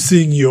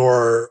abusing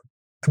your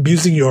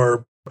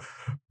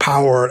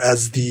power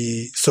as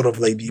the sort of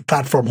like the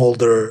platform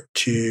holder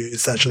to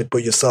essentially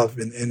put yourself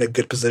in a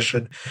good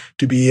position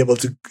to be able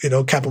to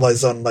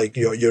capitalize on like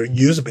your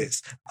user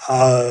base.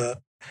 And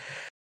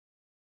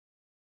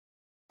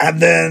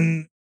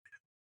then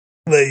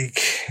like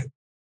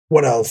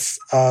what else?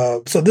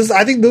 So this,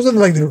 I think those are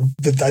like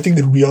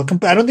the real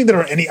I don't think there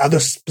are any other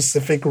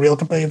specific real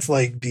complaints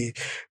like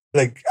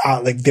like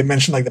they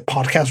mentioned like the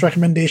podcast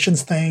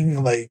recommendations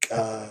thing, like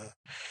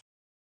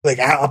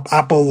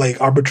Apple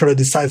like arbitrarily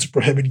decides to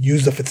prohibit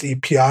use of its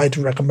API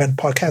to recommend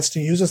podcasts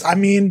to users. I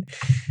mean,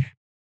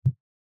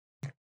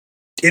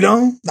 I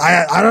don't know.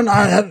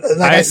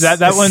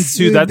 That one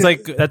too.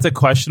 That's a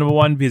questionable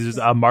one, because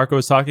Marco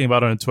was talking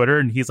about it on Twitter,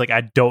 and he's like,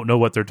 I don't know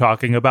what they're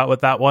talking about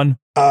with that one.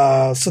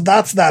 So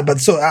that's that.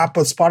 But so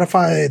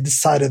Spotify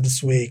decided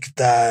this week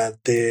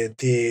that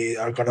they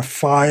are going to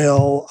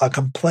file a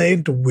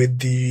complaint with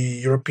the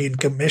European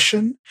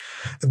Commission,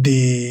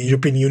 the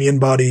European Union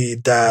body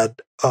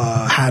that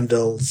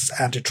handles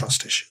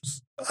antitrust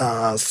issues.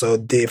 So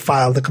they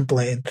filed a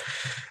complaint.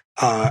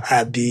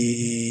 And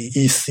the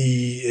EC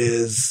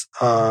is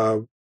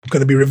going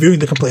to be reviewing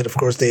the complaint. Of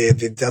course,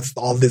 that's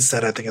all they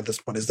said. I think at this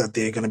point is that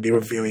they're going to be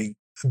reviewing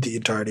the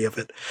entirety of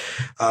it.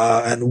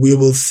 And we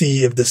will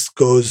see if this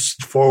goes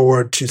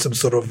forward to some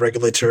sort of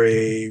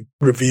regulatory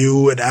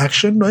review and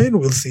action, right?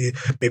 We'll see.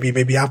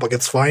 Maybe Apple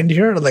gets fined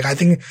here. Like, I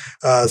think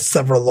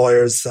several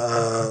lawyers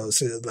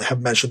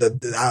have mentioned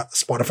that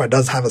Spotify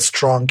does have a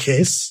strong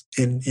case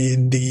in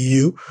the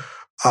EU.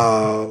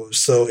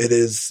 So it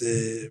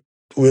is.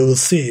 We will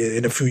see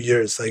in a few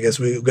years. I guess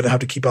we're going to have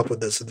to keep up with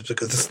this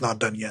because it's not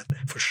done yet,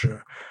 for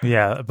sure.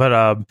 Yeah,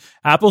 but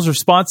Apple's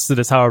response to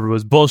this, however,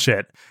 was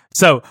bullshit.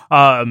 So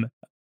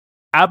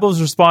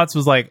Apple's response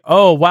was like,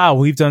 oh, wow,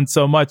 we've done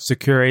so much to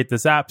curate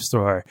this app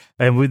store.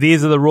 And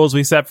these are the rules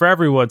we set for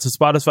everyone. So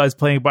Spotify's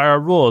playing by our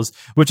rules,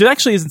 which it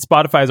actually isn't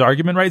Spotify's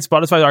argument, right?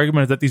 Spotify's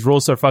argument is that these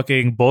rules are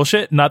fucking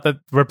bullshit, not that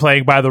we're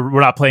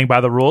not playing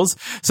by the rules.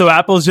 So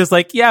Apple's just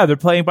like, yeah, they're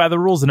playing by the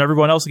rules and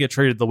everyone else will get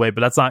treated the way,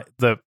 but that's not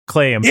the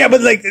claim. Yeah,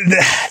 but like,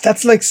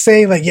 that's like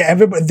saying like, yeah,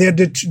 everybody,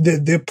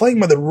 they're playing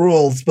by the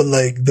rules, but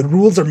like the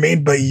rules are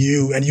made by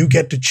you and you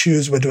get to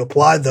choose when to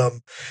apply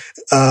them.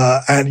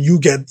 And you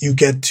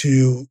get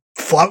to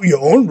flout your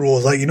own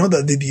rules, like, you know,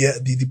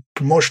 the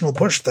promotional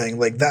push thing,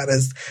 like that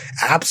is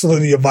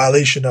absolutely a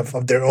violation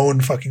of their own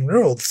fucking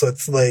rules. So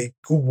it's like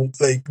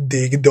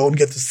they don't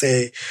get to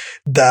say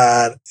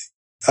that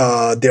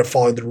they're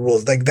following the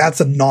rules. Like,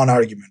 that's a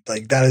non-argument.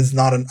 Like, that is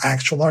not an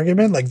actual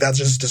argument. Like, that's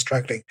just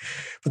distracting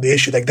from the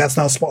issue. Like, that's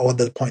not what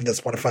the point that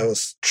Spotify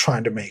was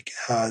trying to make.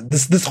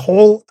 This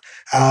whole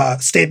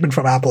statement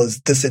from Apple is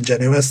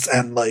disingenuous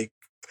and like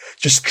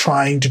just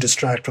trying to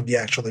distract from the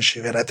actual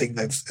issue. And I think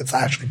it's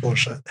actually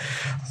bullshit.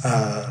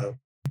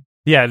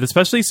 Yeah,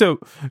 especially so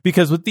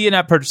because with the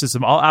in-app purchase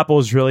system, all Apple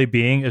is really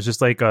being is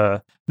just like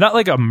not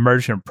like a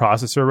merchant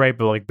processor, right?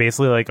 But like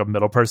basically like a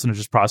middle person who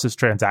just process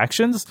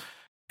transactions.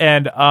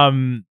 And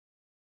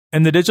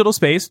in the digital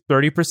space,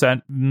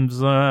 30%,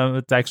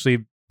 it's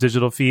actually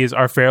digital fees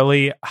are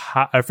fairly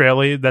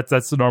high,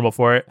 that's normal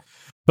for it.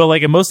 But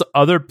like in most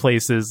other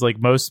places, like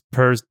most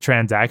per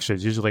transaction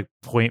is usually like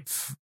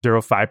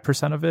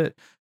 0.05% of it,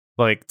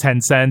 like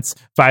 10 cents,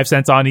 5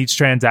 cents on each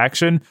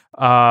transaction.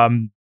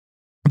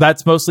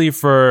 That's mostly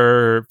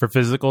for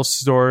physical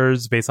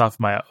stores based off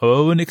my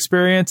own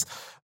experience.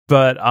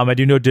 But I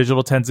do know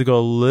digital tends to go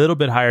a little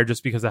bit higher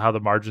just because of how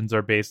the margins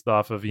are based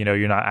off of, you know,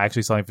 you're not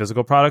actually selling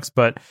physical products.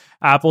 But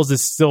Apple's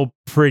is still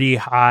pretty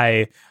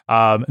high,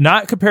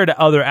 not compared to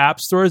other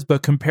app stores,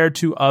 but compared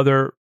to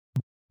other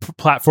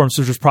platforms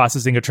for just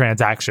processing a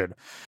transaction.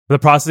 The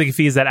processing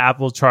fees that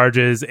Apple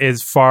charges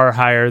is far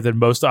higher than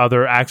most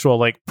other actual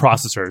like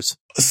processors.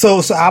 So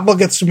Apple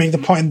gets to make the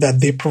point that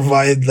they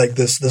provide like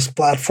this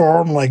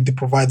platform, like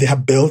they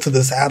have built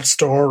this app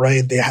store,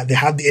 right? They have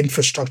the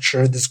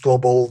infrastructure, this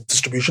global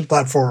distribution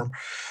platform.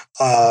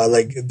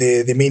 Like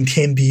they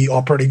maintain the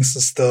operating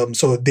system,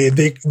 so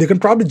they can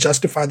probably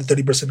justify the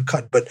 30%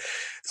 cut. But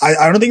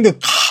I don't think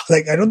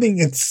I don't think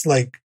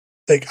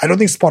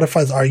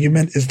Spotify's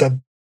argument is that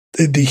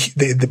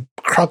the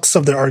crux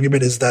of their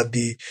argument is that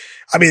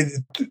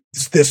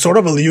they're sort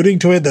of alluding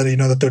to it that, you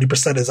know, the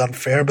 30% is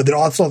unfair, but they're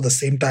also at the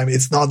same time,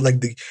 it's not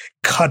like the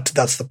cut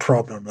that's the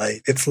problem, right?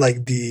 It's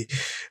like the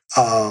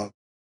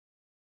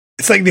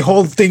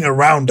whole thing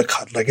around the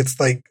cut. Like, it's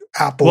like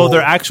Apple. Well,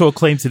 their actual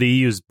claim to the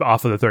EU is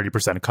off of the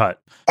 30%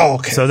 cut. Oh,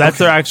 okay. So that's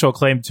their actual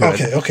claim to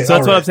it. Okay. So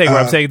that's what I'm saying.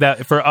 I'm saying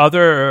that for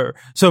other,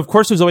 so of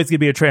course there's always going to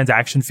be a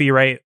transaction fee,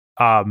 right?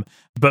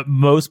 But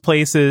most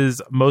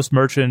places, most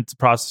merchant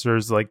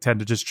processors like tend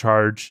to just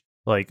charge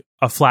like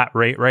a flat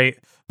rate, right?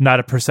 Not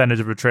a percentage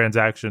of a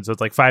transaction. So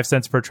it's like 5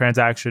 cents per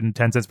transaction,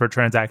 10 cents per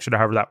transaction, or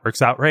however that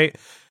works out, right?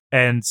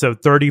 And so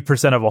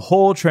 30% of a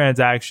whole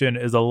transaction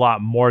is a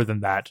lot more than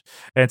that.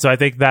 And so I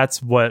think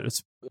that's what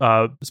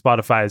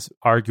Spotify is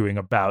arguing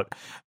about.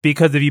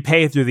 Because if you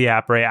pay through the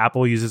app, right,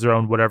 Apple uses their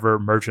own whatever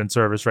merchant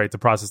service, right, to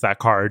process that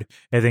card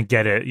and then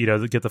get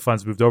the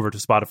funds moved over to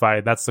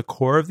Spotify. That's the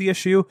core of the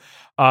issue.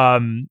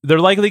 They're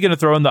likely going to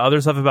throw in the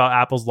other stuff about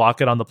Apple's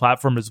lock-in on the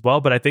platform as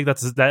well, but I think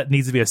that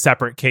needs to be a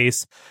separate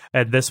case.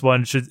 And this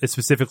one is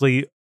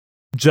specifically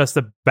just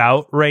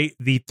about, right,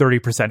 the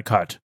 30%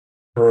 cut.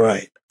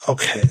 Right.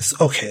 Okay.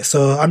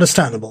 So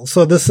understandable.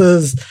 So this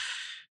is,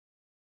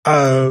 we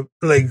are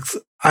going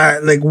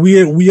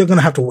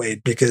to have to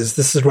wait because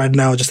this is right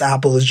now just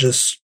Apple is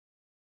just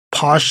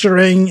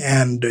posturing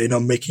and, you know,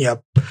 making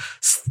up,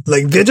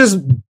 like, they're just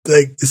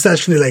like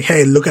essentially like,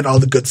 hey, look at all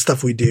the good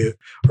stuff we do,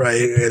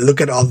 right? Look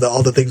at all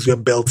the things we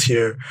have built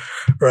here,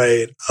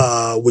 right?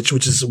 Which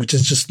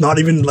is just not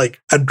even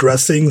like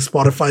addressing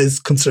Spotify's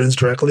concerns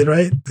directly,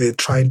 right? They're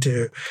trying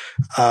to,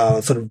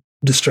 sort of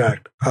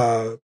distract,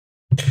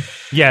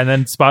 Yeah, and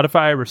then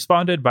Spotify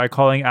responded by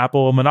calling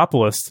Apple a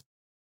monopolist,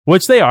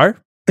 which they are.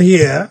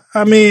 Yeah,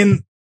 I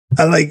mean,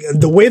 like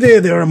the way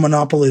they're a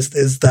monopolist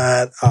is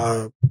that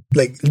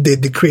like they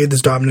create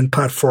this dominant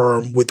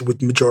platform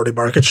with majority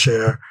market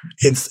share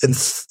in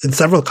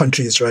several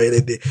countries, right?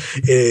 In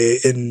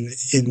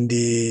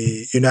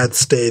the United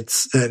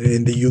States and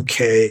in the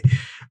UK,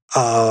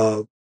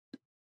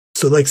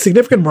 so like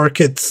significant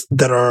markets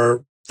that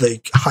are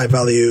like high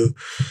value.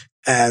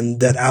 And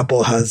that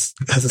Apple has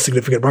a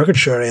significant market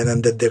share in,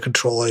 and that they're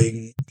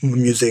controlling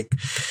music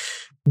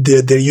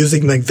they're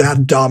using like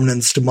that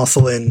dominance to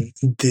muscle in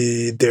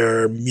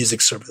their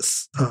music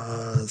service.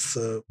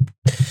 So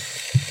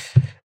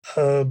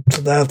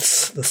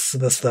that's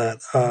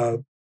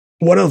that.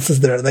 What else is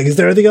there? Like, is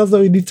there anything else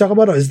that we need to talk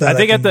about, or is that?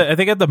 I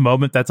think at the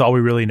moment that's all we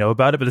really know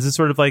about it. But this is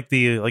sort of like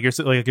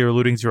you're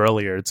alluding to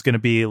earlier. It's going to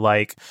be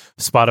like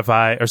Apple v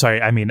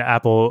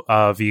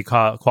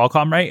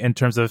Qualcomm, right? In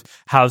terms of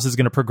how this is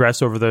going to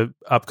progress over the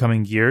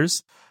upcoming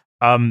years.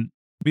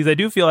 Because I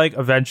do feel like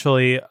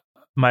eventually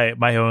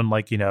my own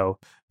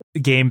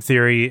game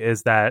theory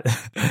is that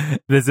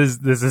this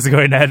is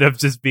going to end up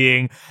just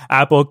being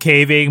Apple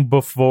caving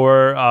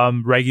before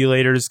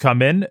regulators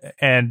come in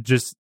and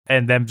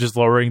them just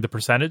lowering the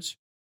percentage.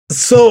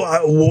 So,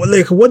 what do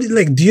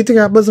you think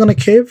Apple's going to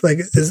cave? Like,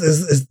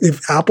 is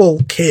if Apple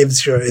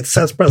caves here, it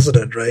sets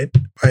precedent, right?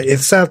 Right, it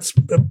sets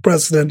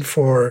precedent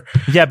for.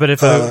 Yeah, but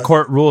if a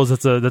court rules,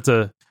 that's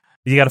a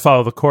you got to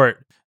follow the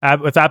court.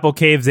 If Apple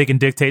caves, they can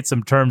dictate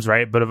some terms,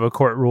 right? But if a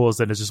court rules,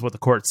 then it's just what the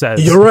court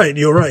says. You're right.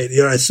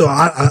 So,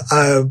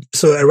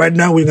 so right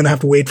now we're going to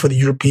have to wait for the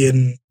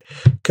European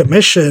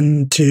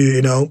Commission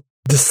to,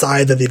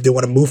 decide that if they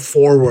want to move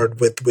forward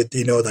with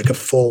like a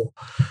full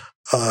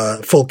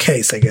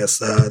case, I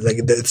guess.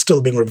 It's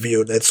still being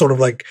reviewed. It's sort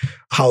of like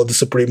how the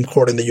Supreme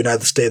Court in the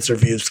United States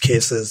reviews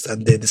cases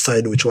and they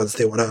decide which ones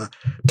they want to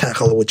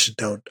tackle and which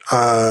don't.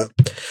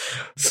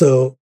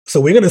 So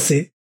we're going to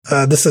see.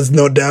 This is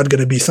no doubt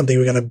going to be something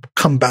we're going to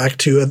come back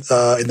to in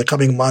the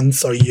coming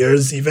months or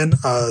years even.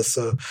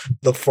 So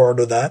look forward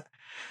to that.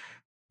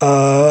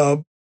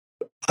 I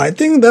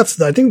think that's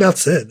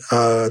it.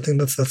 I think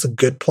that's a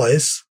good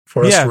place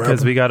for us. Yeah,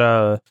 because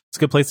it's a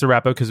good place to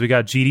wrap up because we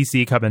got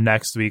GDC coming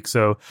next week.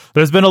 So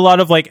there's been a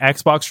lot of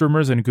Xbox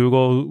rumors and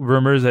Google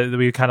rumors that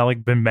we've kind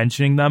of been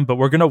mentioning them, but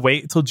we're gonna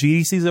wait until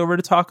GDC's over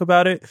to talk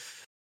about it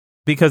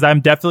because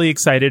I'm definitely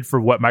excited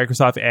for what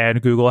Microsoft and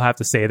Google have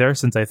to say there.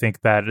 Since I think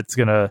that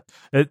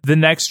the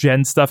next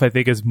gen stuff I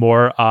think is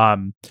more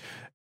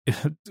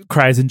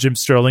cries in Jim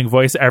Sterling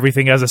voice,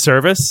 everything as a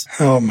service.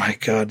 Oh my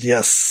god,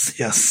 yes.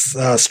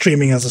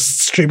 Streaming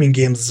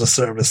games as a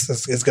service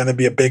is going to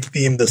be a big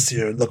theme this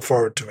year. Look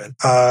forward to it.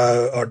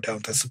 Or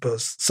don't, I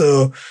suppose.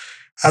 So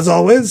as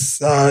always,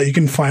 you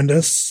can find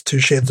us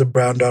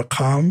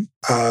twoshadesofbrown.com.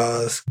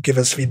 Give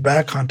us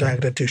feedback,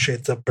 contact at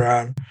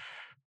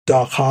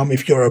twoshadesofbrown.com.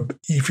 If you're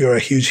a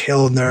huge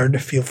Halo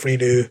nerd, feel free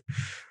to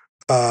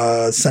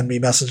send me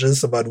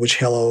messages about which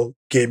Halo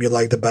game you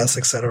like the best,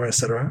 etc.,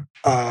 etc.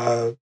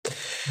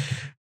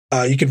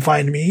 You can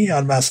find me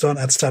on Mastodon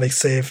at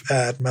staticsafe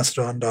at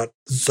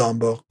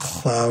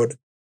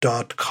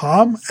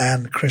mastodon.zombocloud.com.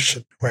 And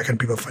Christian, where can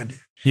people find you?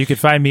 You can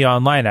find me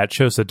online at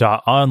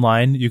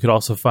chosa.online. You could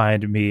also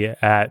find me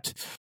at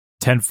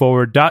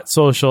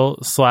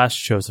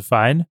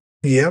 10forward.social/Josephine.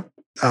 Yep.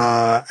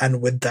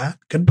 And with that,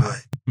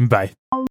 goodbye. Bye.